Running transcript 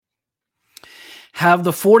Have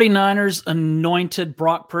the 49ers anointed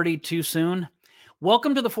Brock Purdy too soon?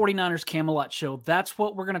 Welcome to the 49ers Camelot Show. That's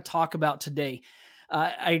what we're going to talk about today.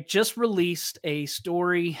 I just released a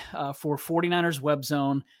story for 49ers Web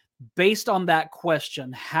Zone based on that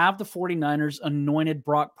question. Have the 49ers anointed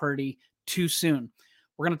Brock Purdy too soon?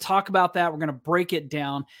 We're going to talk about that. We're going to break it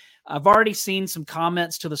down. I've already seen some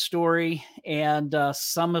comments to the story, and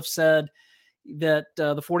some have said that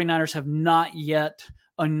the 49ers have not yet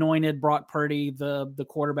anointed Brock Purdy, the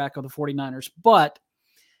quarterback of the 49ers. But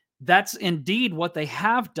that's indeed what they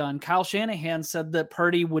have done. Kyle Shanahan said that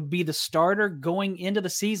Purdy would be the starter going into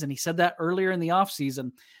the season. He said that earlier in the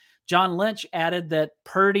offseason. John Lynch added that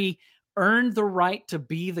Purdy earned the right to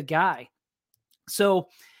be the guy. So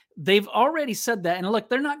they've already said that. And look,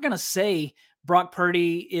 they're not going to say Brock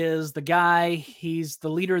Purdy is the guy, he's the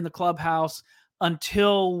leader in the clubhouse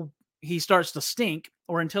until he starts to stink,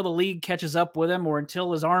 or until the league catches up with him, or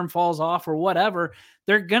until his arm falls off, or whatever.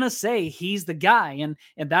 They're going to say he's the guy.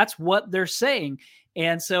 And that's what they're saying.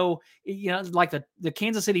 And so, like the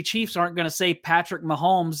Kansas City Chiefs aren't going to say Patrick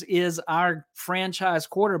Mahomes is our franchise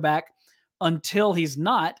quarterback until he's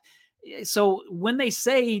not. So when they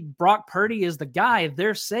say Brock Purdy is the guy,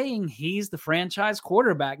 they're saying he's the franchise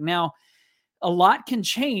quarterback. Now, a lot can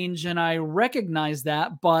change, and I recognize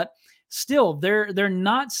that, but still, they're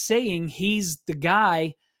not saying he's the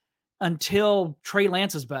guy until Trey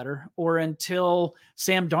Lance is better or until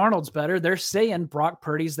Sam Darnold's better. They're saying Brock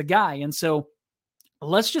Purdy's the guy. And so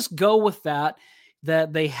let's just go with that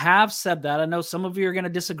they have said that. I know some of you are going to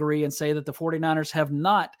disagree and say that the 49ers have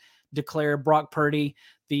not declared Brock Purdy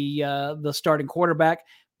the starting quarterback,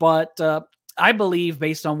 but I believe,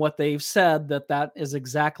 based on what they've said, that is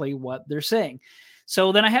exactly what they're saying.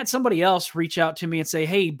 So then I had somebody else reach out to me and say,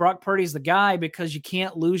 hey, Brock Purdy's the guy because you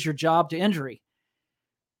can't lose your job to injury.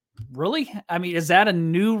 Really? I mean, is that a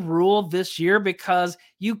new rule this year? Because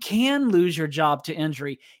you can lose your job to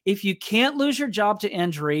injury. If you can't lose your job to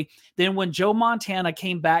injury, then when Joe Montana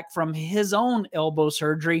came back from his own elbow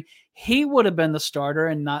surgery, he would have been the starter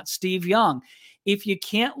and not Steve Young. If you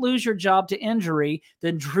can't lose your job to injury,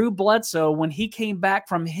 then Drew Bledsoe, when he came back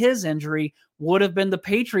from his injury, would have been the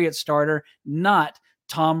Patriots starter, not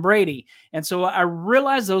Tom Brady. And so I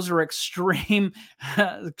realize those are extreme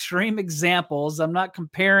examples. I'm not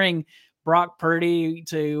comparing Brock Purdy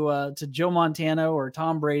to Joe Montana or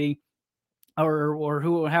Tom Brady or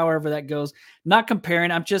who, however that goes. Not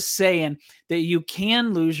comparing. I'm just saying that you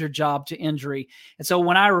can lose your job to injury. And so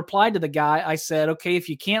when I replied to the guy, I said, okay, if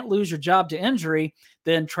you can't lose your job to injury,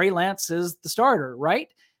 then Trey Lance is the starter, right?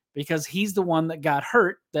 Because he's the one that got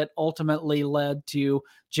hurt that ultimately led to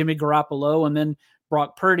Jimmy Garoppolo and then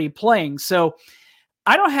Brock Purdy playing. So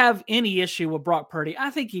I don't have any issue with Brock Purdy. I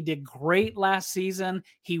think he did great last season.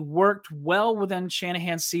 He worked well within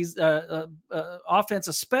Shanahan's offense,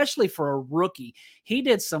 especially for a rookie. He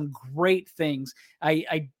did some great things.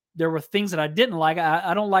 There were things that I didn't like.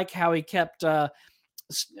 I don't like how he kept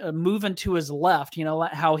moving to his left,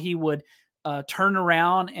 how he would turn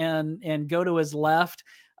around and go to his left.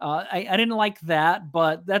 I didn't like that,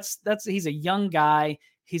 but he's a young guy.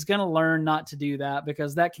 He's going to learn not to do that,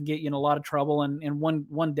 because that can get you in a lot of trouble. And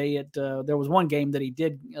one day there was one game that he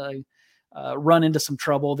did run into some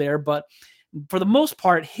trouble there. But for the most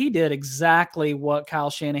part, he did exactly what Kyle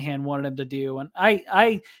Shanahan wanted him to do. And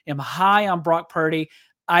I am high on Brock Purdy.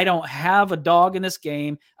 I don't have a dog in this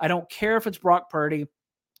game. I don't care if it's Brock Purdy.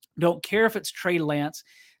 Don't care if it's Trey Lance.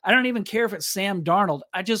 I don't even care if it's Sam Darnold.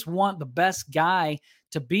 I just want the best guy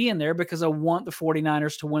to be in there because I want the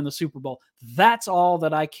 49ers to win the Super Bowl. That's all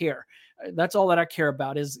that I care. That's all that I care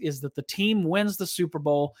about is that the team wins the Super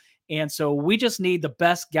Bowl. And so we just need the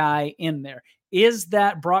best guy in there. Is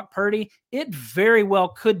that Brock Purdy? It very well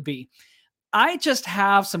could be. I just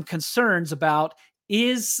have some concerns about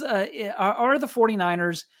are the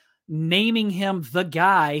 49ers naming him the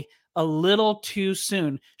guy a little too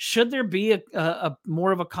soon? Should there be a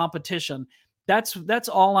more of a competition? That's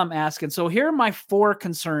all I'm asking. So here are my four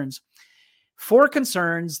concerns. Four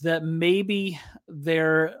concerns that maybe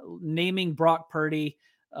they're naming Brock Purdy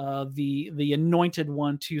the anointed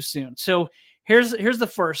one too soon. So here's the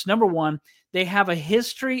first. Number one, they have a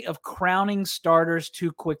history of crowning starters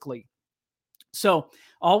too quickly. So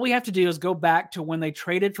all we have to do is go back to when they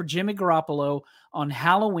traded for Jimmy Garoppolo on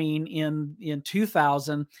Halloween in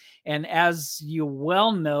 2000. And as you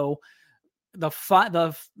well know, the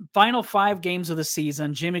final 5 games of the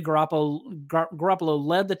season, Jimmy Garoppolo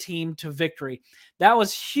led the team to victory. That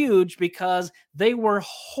was huge because they were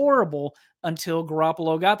horrible until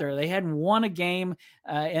Garoppolo got there. They hadn't won a game,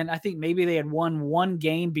 and I think maybe they had won one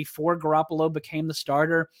game before Garoppolo became the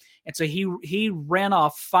starter. And so he ran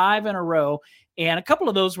off 5 in a row, and a couple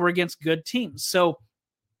of those were against good teams. So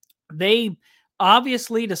they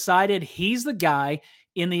obviously decided he's the guy.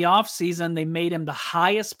 In the offseason, they made him the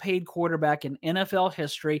highest paid quarterback in NFL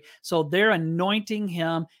history. So they're anointing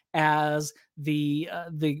him as the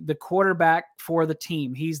quarterback for the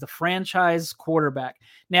team. He's the franchise quarterback.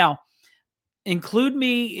 Now, include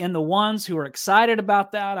me in the ones who are excited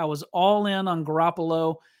about that. I was all in on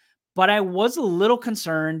Garoppolo, but I was a little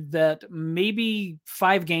concerned that maybe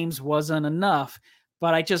 5 games wasn't enough.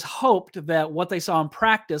 But I just hoped that what they saw in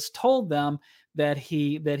practice told them that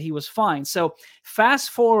he was fine. So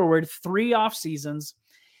fast forward 3 off seasons,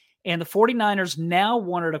 and the 49ers now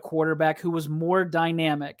wanted a quarterback who was more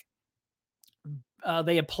dynamic.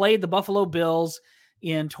 They had played the Buffalo Bills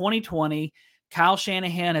in 2020. Kyle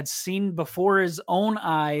Shanahan had seen before his own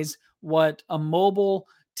eyes what a mobile,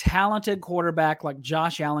 talented quarterback like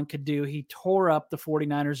Josh Allen could do. He tore up the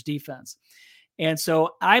 49ers defense. And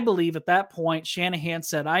so I believe at that point, Shanahan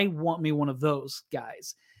said, I want me one of those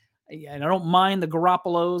guys. And I don't mind the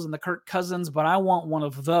Garoppolos and the Kirk Cousins, but I want one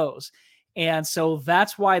of those. And so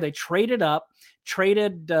that's why they traded up,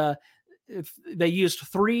 they used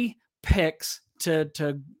 3 picks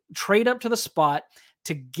to trade up to the spot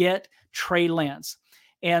to get Trey Lance.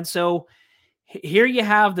 And so here you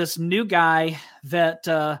have this new guy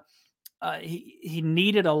that he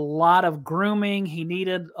needed a lot of grooming. He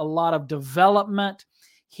needed a lot of development.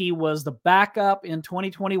 He was the backup in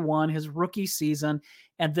 2021, his rookie season.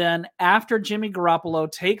 And then after Jimmy Garoppolo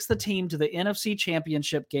takes the team to the NFC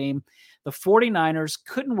Championship game, the 49ers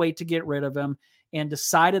couldn't wait to get rid of him and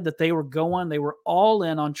decided that they were all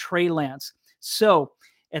in on Trey Lance. So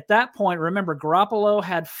at that point, remember, Garoppolo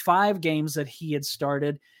had 5 games that he had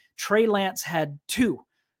started. Trey Lance had 2.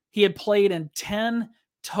 He had played in 10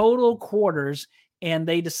 total quarters, and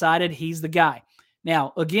they decided he's the guy.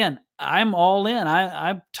 Now, again, I'm all in.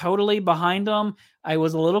 I'm totally behind them. I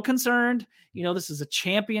was a little concerned. This is a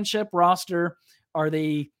championship roster. Are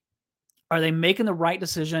they making the right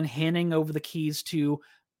decision, handing over the keys to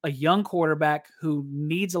a young quarterback who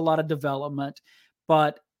needs a lot of development?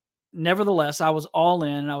 But nevertheless, I was all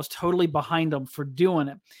in, and I was totally behind them for doing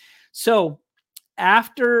it. So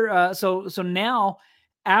now,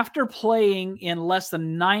 after playing in less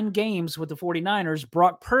than 9 games with the 49ers,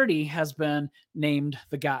 Brock Purdy has been named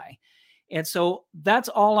the guy. And so that's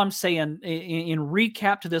all I'm saying in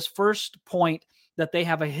recap to this first point, that they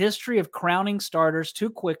have a history of crowning starters too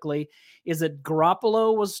quickly, is that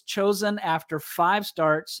Garoppolo was chosen after 5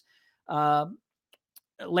 starts.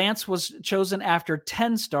 Lance was chosen after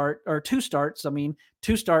 2 starts. 2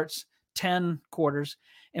 starts, 10 quarters.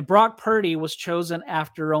 And Brock Purdy was chosen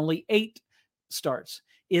after only 8 starts.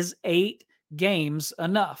 Is 8 games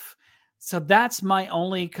enough? So that's my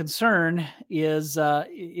only concern is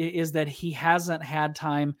that he hasn't had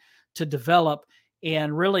time to develop.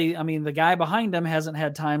 And really, the guy behind him hasn't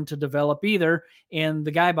had time to develop either. And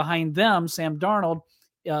the guy behind them, Sam Darnold,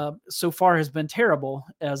 so far has been terrible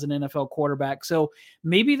as an NFL quarterback. So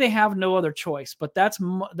maybe they have no other choice. But that's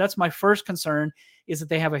my first concern, is that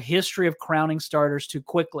they have a history of crowning starters too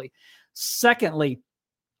quickly. Secondly,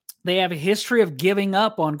 they have a history of giving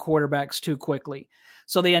up on quarterbacks too quickly.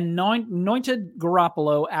 So they anointed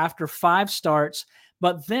Garoppolo after 5 starts,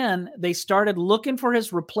 but then they started looking for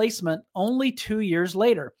his replacement only 2 years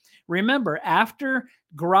later. Remember, after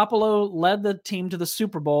Garoppolo led the team to the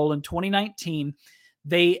Super Bowl in 2019,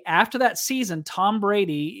 after that season, Tom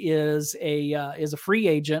Brady is a free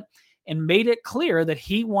agent and made it clear that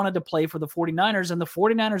he wanted to play for the 49ers, and the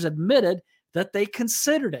 49ers admitted that they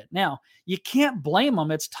considered it. Now, you can't blame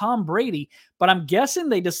them. It's Tom Brady. But I'm guessing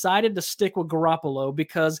they decided to stick with Garoppolo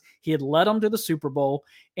because he had led them to the Super Bowl.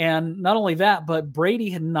 And not only that, but Brady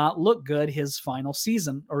had not looked good his final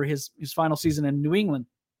season, or his final season in New England.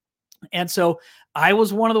 And so I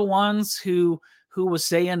was one of the ones who was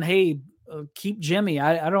saying, hey, keep Jimmy.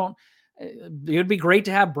 It would be great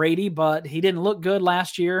to have Brady, but he didn't look good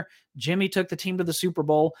last year. Jimmy took the team to the Super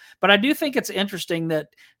Bowl. But I do think it's interesting that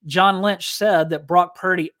John Lynch said that Brock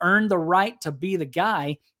Purdy earned the right to be the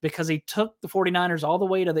guy because he took the 49ers all the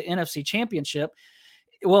way to the NFC Championship.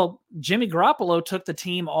 Well, Jimmy Garoppolo took the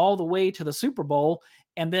team all the way to the Super Bowl,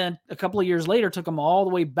 and then a couple of years later took them all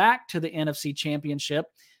the way back to the NFC Championship.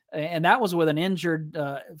 And that was with an injured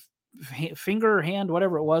finger or hand,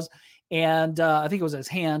 whatever it was. And I think it was his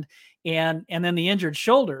hand, and then the injured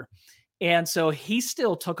shoulder. And so he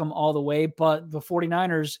still took them all the way, but the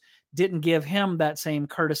 49ers didn't give him that same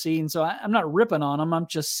courtesy. And so I'm not ripping on him. I'm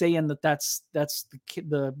just saying that that's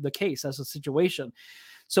the case. That's the situation.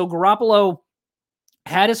 So Garoppolo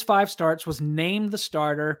had his 5 starts, was named the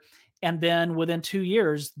starter, And then within 2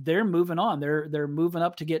 years, they're moving on. They're moving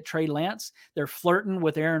up to get Trey Lance. They're flirting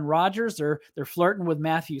with Aaron Rodgers. They're flirting with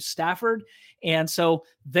Matthew Stafford. And so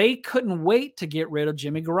they couldn't wait to get rid of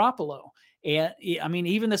Jimmy Garoppolo. And I mean,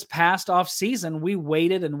 even this past offseason, we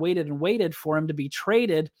waited and waited and waited for him to be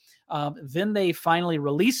traded. Then they finally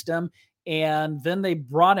released him, and then they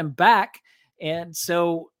brought him back. And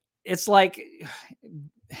so it's like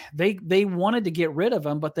they wanted to get rid of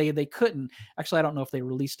him, but they couldn't. Actually, I don't know if they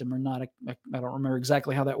released him or not. I don't remember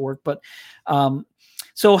exactly how that worked. But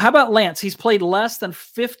so how about Lance? He's played less than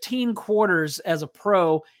 15 quarters as a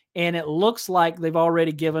pro, and it looks like they've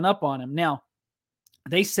already given up on him. Now,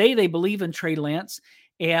 they say they believe in Trey Lance,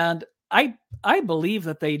 and I believe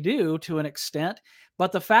that they do to an extent.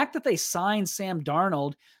 But the fact that they signed Sam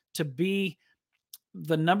Darnold to be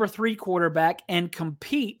the number 3 quarterback and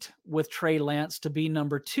compete with Trey Lance to be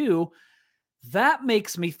number 2, that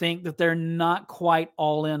makes me think that they're not quite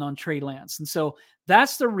all in on Trey Lance. And so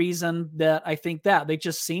that's the reason that I think that they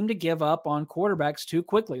just seem to give up on quarterbacks too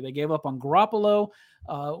quickly. They gave up on Garoppolo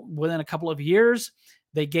within a couple of years.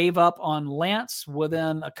 They gave up on Lance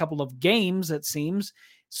within a couple of games, it seems.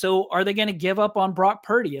 So are they going to give up on Brock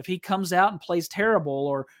Purdy if he comes out and plays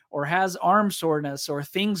terrible or has arm soreness or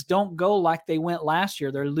things don't go like they went last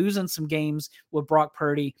year? They're losing some games with Brock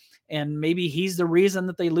Purdy, and maybe he's the reason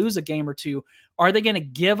that they lose a game or two. Are they going to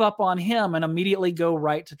give up on him and immediately go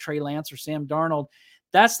right to Trey Lance or Sam Darnold?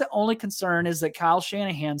 That's the only concern, is that Kyle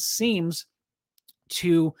Shanahan seems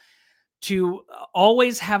to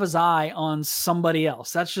always have his eye on somebody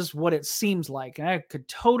else. That's just what it seems like. I could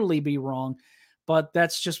totally be wrong, but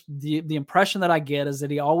that's just the impression that I get, is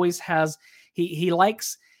that he always has, he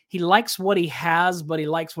likes what he has, but he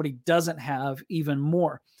likes what he doesn't have even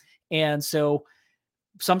more. And so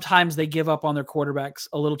sometimes they give up on their quarterbacks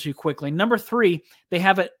a little too quickly. Number 3, they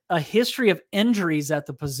have a history of injuries at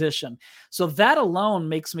the position. So that alone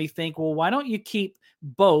makes me think, well, why don't you keep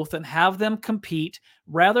both and have them compete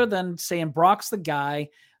rather than saying Brock's the guy,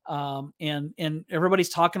 and everybody's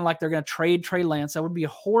talking like they're going to trade Trey Lance. That would be a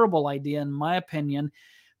horrible idea, in my opinion,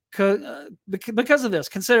 because of this.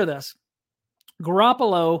 Consider this.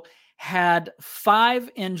 Garoppolo had 5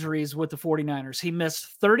 injuries with the 49ers. He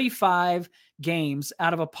missed 35 games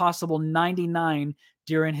out of a possible 99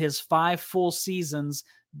 during his 5 full seasons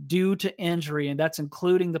due to injury, and that's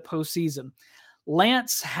including the postseason.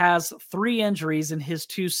 Lance has 3 injuries in his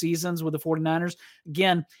 2 seasons with the 49ers.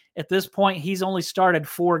 Again, at this point, he's only started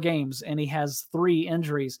 4 games, and he has 3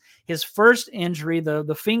 injuries. His first injury,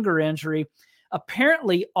 the finger injury,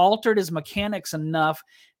 apparently altered his mechanics enough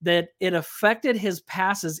that it affected his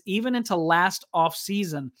passes even into last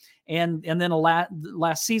offseason and then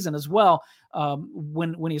last season as well,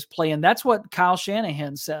 when he was playing. That's what Kyle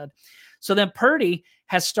Shanahan said. So then Purdy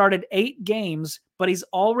has started 8 games, but he's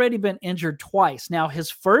already been injured twice. Now,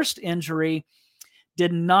 his first injury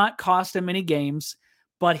did not cost him any games,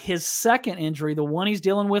 but his second injury, the one he's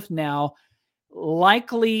dealing with now,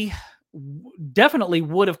 definitely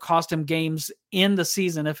would have cost him games in the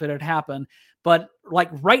season if it had happened. But like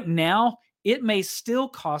right now, it may still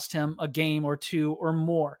cost him a game or 2 or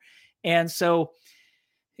more. And so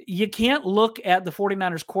you can't look at the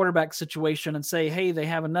 49ers quarterback situation and say, hey, they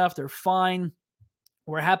have enough. They're fine.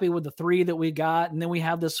 We're happy with the 3 that we got. And then we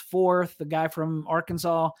have this 4th, the guy from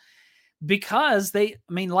Arkansas, because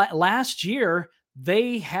last year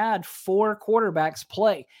they had 4 quarterbacks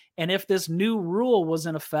play. And if this new rule was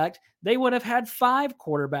in effect, they would have had 5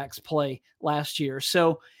 quarterbacks play last year.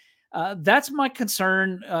 So that's my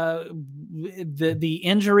concern. The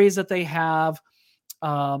injuries that they have,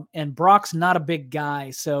 and Brock's not a big guy.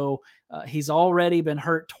 So he's already been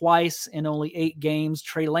hurt twice in only 8 games.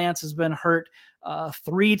 Trey Lance has been hurt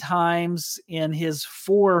 3 times in his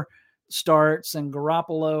 4 starts, and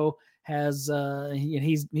Garoppolo has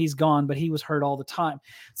he's gone, but he was hurt all the time.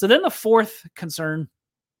 So then the 4th concern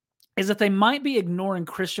is that they might be ignoring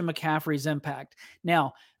Christian McCaffrey's impact.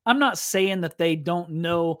 Now, I'm not saying that they don't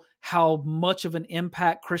know how much of an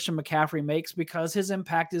impact Christian McCaffrey makes, because his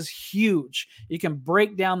impact is huge. You can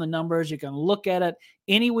break down the numbers. You can look at it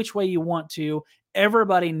any which way you want to.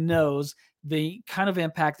 Everybody knows the kind of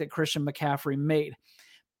impact that Christian McCaffrey made.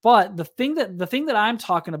 But the thing that I'm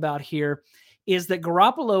talking about here is that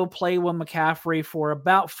Garoppolo played with McCaffrey for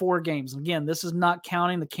about 4 games. Again, this is not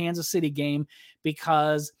counting the Kansas City game,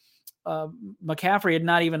 because McCaffrey had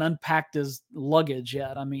not even unpacked his luggage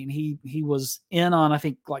yet. I mean, he was in on, I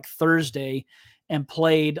think, like Thursday and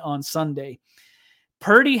played on Sunday.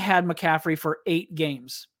 Purdy had McCaffrey for 8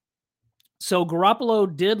 games. So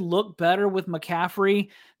Garoppolo did look better with McCaffrey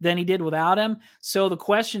than he did without him. So the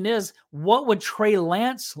question is, what would Trey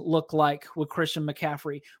Lance look like with Christian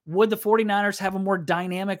McCaffrey? Would the 49ers have a more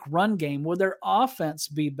dynamic run game? Would their offense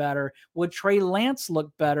be better? Would Trey Lance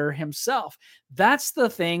look better himself? That's the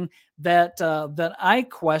thing that I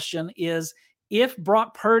question is if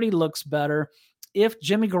Brock Purdy looks better, if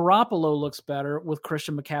Jimmy Garoppolo looks better with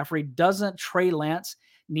Christian McCaffrey, doesn't Trey Lance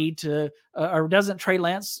need to, or doesn't Trey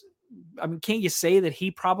Lance, I mean, can't you say that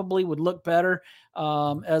he probably would look better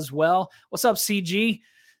as well? What's up, CG?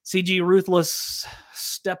 CG Ruthless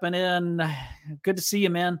stepping in. Good to see you,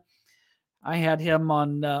 man. I had him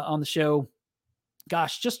on the show,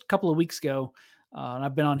 gosh, just a couple of weeks ago, and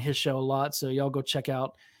I've been on his show a lot, so y'all go check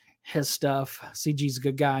out his stuff. CG's a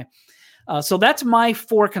good guy. So that's my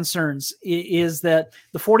 4 concerns, is that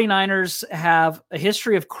the 49ers have a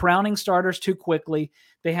history of crowning starters too quickly.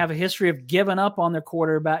 They have a history of giving up on their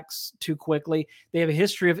quarterbacks too quickly. They have a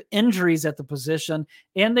history of injuries at the position,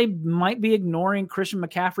 and they might be ignoring Christian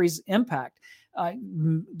McCaffrey's impact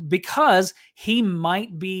because he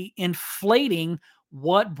might be inflating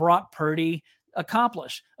what Brock Purdy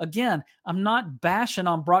accomplished. Again, I'm not bashing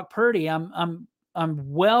on Brock Purdy. I'm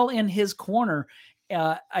well in his corner.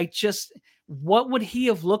 What would he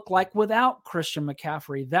have looked like without Christian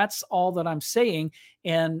McCaffrey? That's all that I'm saying.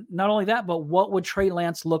 And not only that, but what would Trey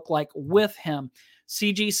Lance look like with him?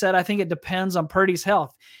 CG said, I think it depends on Purdy's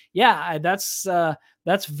health. Yeah,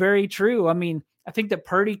 that's very true. I mean, I think that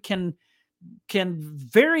Purdy can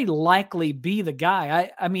very likely be the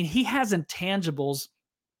guy. I mean, he has intangibles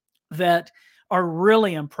that are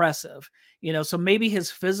really impressive. So maybe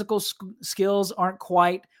his physical skills aren't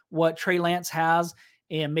quite what Trey Lance has,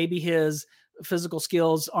 and maybe his physical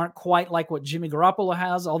skills aren't quite like what Jimmy Garoppolo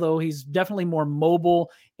has, although he's definitely more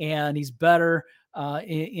mobile and he's better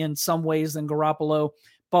in some ways than Garoppolo.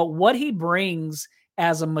 But what he brings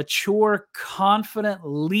as a mature, confident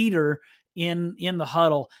leader in the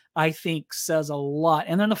huddle, I think says a lot.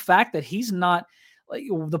 And then the fact that he's not, like,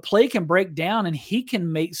 the play can break down and he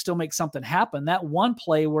can still make something happen. That one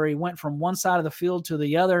play where he went from one side of the field to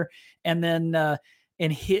the other, and then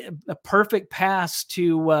and hit a perfect pass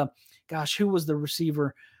to who was the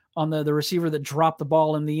receiver on the receiver that dropped the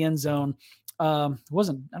ball in the end zone? I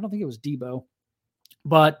don't think it was Debo,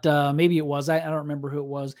 but maybe it was. I don't remember who it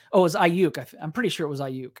was. Oh, it was Ayuk. I'm pretty sure it was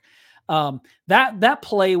Ayuk. That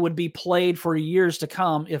play would be played for years to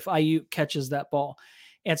come if Ayuk catches that ball.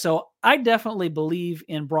 And so I definitely believe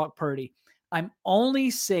in Brock Purdy. I'm only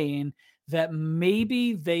saying that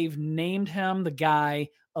maybe they've named him the guy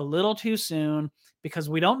a little too soon because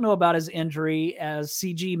we don't know about his injury, as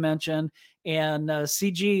CG mentioned. And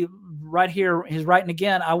CG right here is writing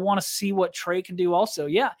again, I want to see what Trey can do also.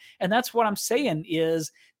 Yeah, and that's what I'm saying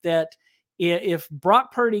is that if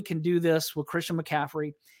Brock Purdy can do this with Christian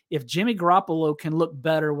McCaffrey, if Jimmy Garoppolo can look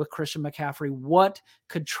better with Christian McCaffrey, what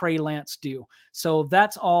could Trey Lance do? So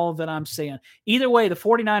that's all that I'm saying. Either way, the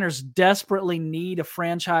 49ers desperately need a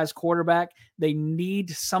franchise quarterback. They need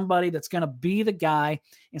somebody that's going to be the guy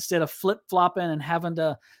instead of flip-flopping and having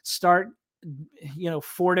to start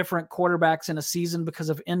 4 different quarterbacks in a season because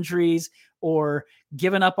of injuries, or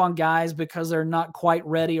giving up on guys because they're not quite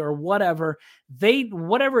ready, or whatever.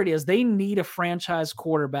 Whatever it is, they need a franchise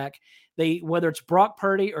quarterback. Whether it's Brock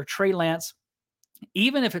Purdy or Trey Lance,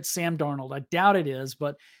 even if it's Sam Darnold, I doubt it is,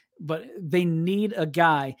 but they need a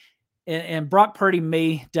guy, and Brock Purdy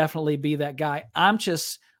may definitely be that guy.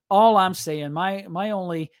 All I'm saying, my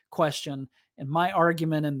only question and my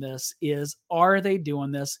argument in this is, are they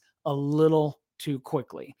doing this a little too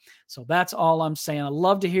quickly? So that's all I'm saying. I'd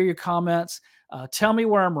love to hear your comments. Tell me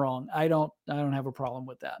where I'm wrong. I don't have a problem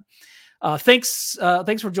with that. Thanks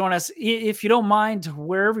for joining us. If you don't mind,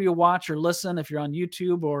 wherever you watch or listen, if you're on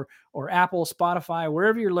YouTube or Apple, Spotify,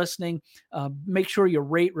 wherever you're listening, make sure you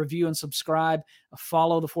rate, review, and subscribe.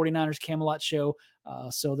 Follow the 49ers Camelot Show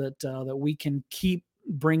so that we can keep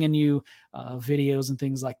bringing you videos and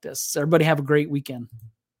things like this. Everybody have a great weekend.